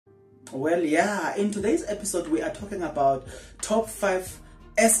Well, yeah, in today's episode, we are talking about top 5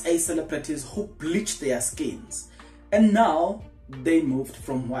 SA celebrities who bleached their skins. And now they moved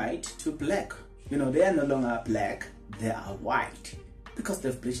from white to black. You know, they are no longer black, they are white because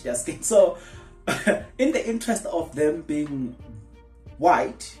they've bleached their skin. So, in the interest of them being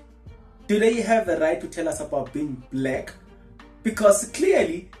white, do they have the right to tell us about being black? Because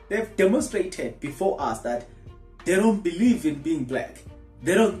clearly, they've demonstrated before us that they don't believe in being black.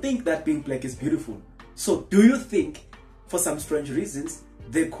 They don't think that being black is beautiful. So do you think, for some strange reasons,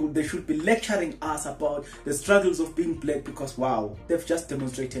 they should be lecturing us about the struggles of being black because, wow, they've just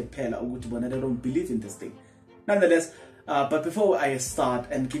demonstrated Pela Ugutibona, they don't believe in this thing. Nonetheless, but before I start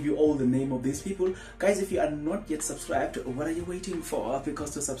and give you all the name of these people, guys, if you are not yet subscribed, what are you waiting for? Because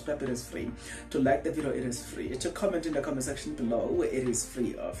to subscribe, it is free. To like the video, it is free. To comment in the comment section below, it is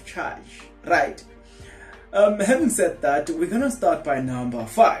free of charge. Right? Having said that, we're gonna start by number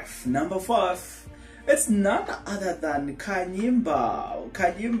 5. Number 5, it's none other than Kanyimba.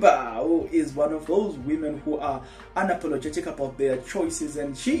 Kanyimba is one of those women who are unapologetic about their choices,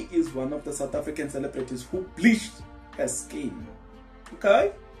 and she is one of the South African celebrities who bleached her skin.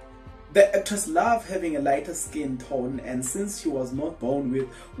 Okay? The actress loved having a lighter skin tone, and since she was not born with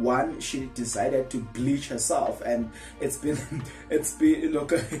one, she decided to bleach herself, and it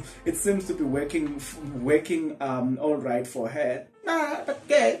seems to be working all right for her. But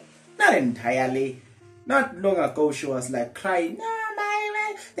okay, not entirely. Not long ago, she was like crying,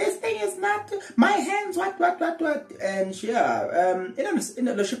 this thing is not my hands, what, and she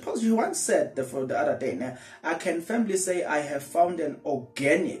once said for the other day, I can firmly say I have found an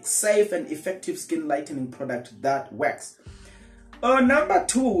organic, safe and effective skin lightening product that works. Number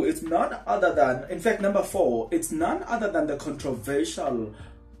 2 is none other than, in fact, number 4, it's none other than the controversial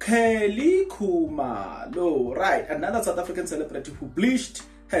Kelly Khumalo, right? Another South African celebrity who bleached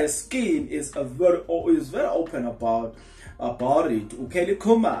her skin is very open about it. Kelly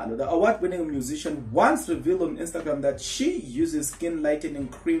Khumalo, the award-winning musician, once revealed on Instagram that she uses skin lightening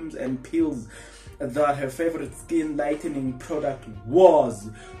creams and pills, that her favorite skin lightening product was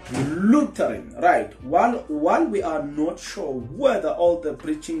Lutein. Right. While we are not sure whether all the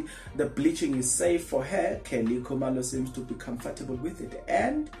bleaching is safe for her, Kelly Khumalo seems to be comfortable with it,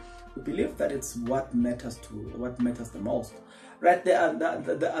 and we believe that it's what matters the most. Right,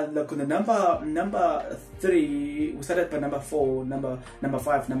 look on the number 3. We started by number 4, number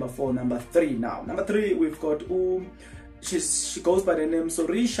 5, number 4, number 3 now. Number 3, we've got she goes by the name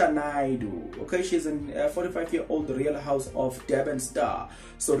Sorisha Naidu. Okay, she's a 45-year-old Real House of Durban star.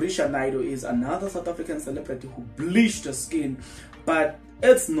 Sorisha Naidu is another South African celebrity who bleached her skin, but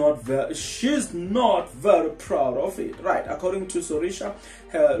she's not very proud of it. Right, according to Sorisha,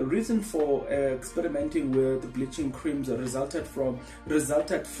 her reason for experimenting with bleaching creams resulted from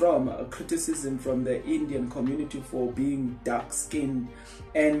criticism from the Indian community for being dark-skinned,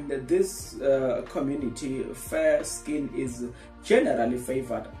 and this community, fair skin is generally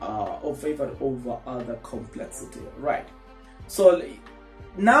favored over other complexity. Right, so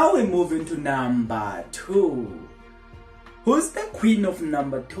now we move into number 2. Who's the queen of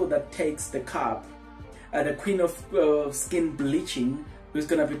number 2 that takes the cup? The queen of skin bleaching, who's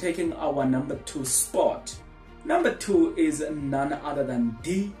gonna be taking our number 2 spot. Number 2 is none other than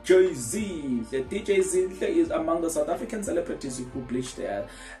DJ Zinhle. DJ Zinhle is among the South African celebrities who bleached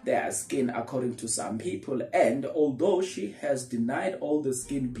their skin, according to some people. And although she has denied all the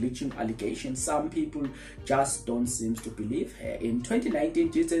skin bleaching allegations, some people just don't seem to believe her. In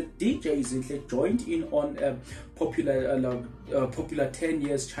 2019, DJ Zinhle joined in on a popular 10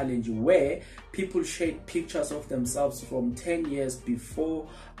 years challenge where people shared pictures of themselves from 10 years before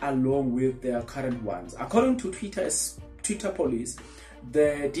along with their current ones. According to Twitter police,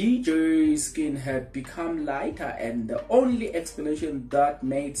 the DJ's skin had become lighter, and the only explanation that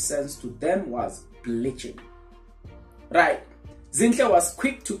made sense to them was bleaching. Right. Zinhle was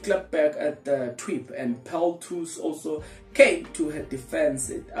quick to clap back at the tweet, and Peltus also came to her defense.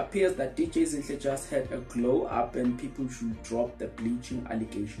 It appears that DJ Zinhle just had a glow up and people should drop the bleaching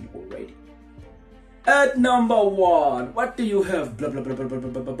allegation already. At number 1, what do you have? Blah blah blah blah blah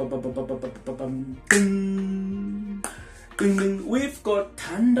blah blah blah blah blah blah. We've got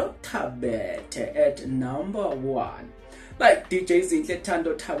Thando Thabete at number 1. Like DJ Zinhle,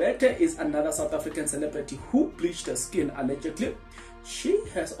 Thando Thabete is another South African celebrity who bleached her skin allegedly. she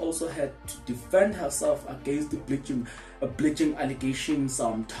has also had to defend herself against the bleaching allegations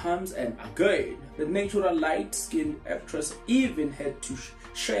sometimes and again. The natural light-skinned actress even had to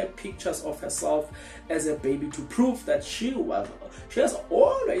share pictures of herself as a baby to prove that she has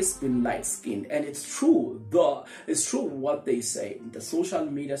always been light-skinned. And it's true, though. It's true what they say. The social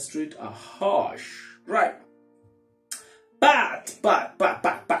media street are harsh, right? But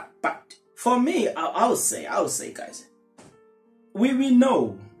for me, I'll say, guys, we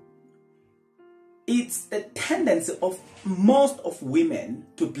know it's a tendency of most of women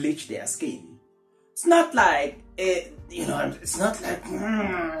to bleach their skin. It's not like it's not like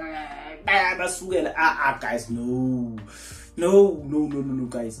guys, no,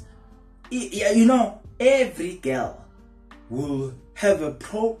 guys. Every girl will have a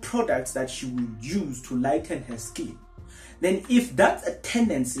product that she will use to lighten her skin. Then if that's a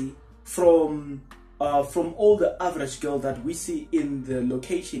tendency from all the average girls that we see in the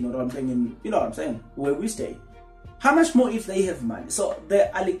location, or I'm saying, where we stay, how much more if they have money? So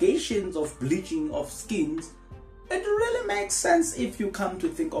the allegations of bleaching of skins, it really makes sense if you come to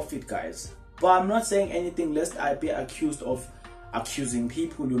think of it, guys. But I'm not saying anything lest I be accused of accusing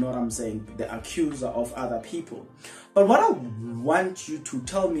people, you know what I'm saying, the accuser of other people. But what I want you to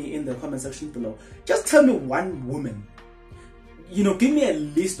tell me in the comment section below, just tell me one woman. Give me a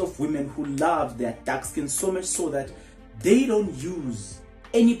list of women who love their dark skin so much so that they don't use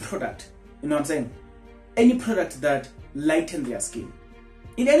any product, you know what I'm saying, any product that lighten their skin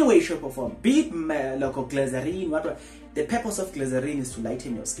in any way, shape or form. Be it like a glycerin, whatever. The purpose of glycerin is to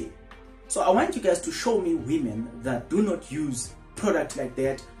lighten your skin. So I want you guys to show me women that do not use product like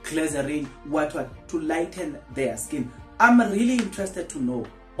that, glycerin, whatever, to lighten their skin. I'm really interested to know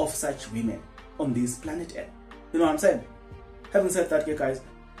of such women on this planet Earth. You know what I'm saying? Having said that, guys,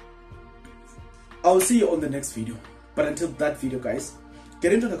 I'll see you on the next video. But until that video, guys,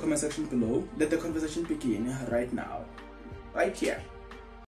 get into the comment section below. Let the conversation begin right now, right here.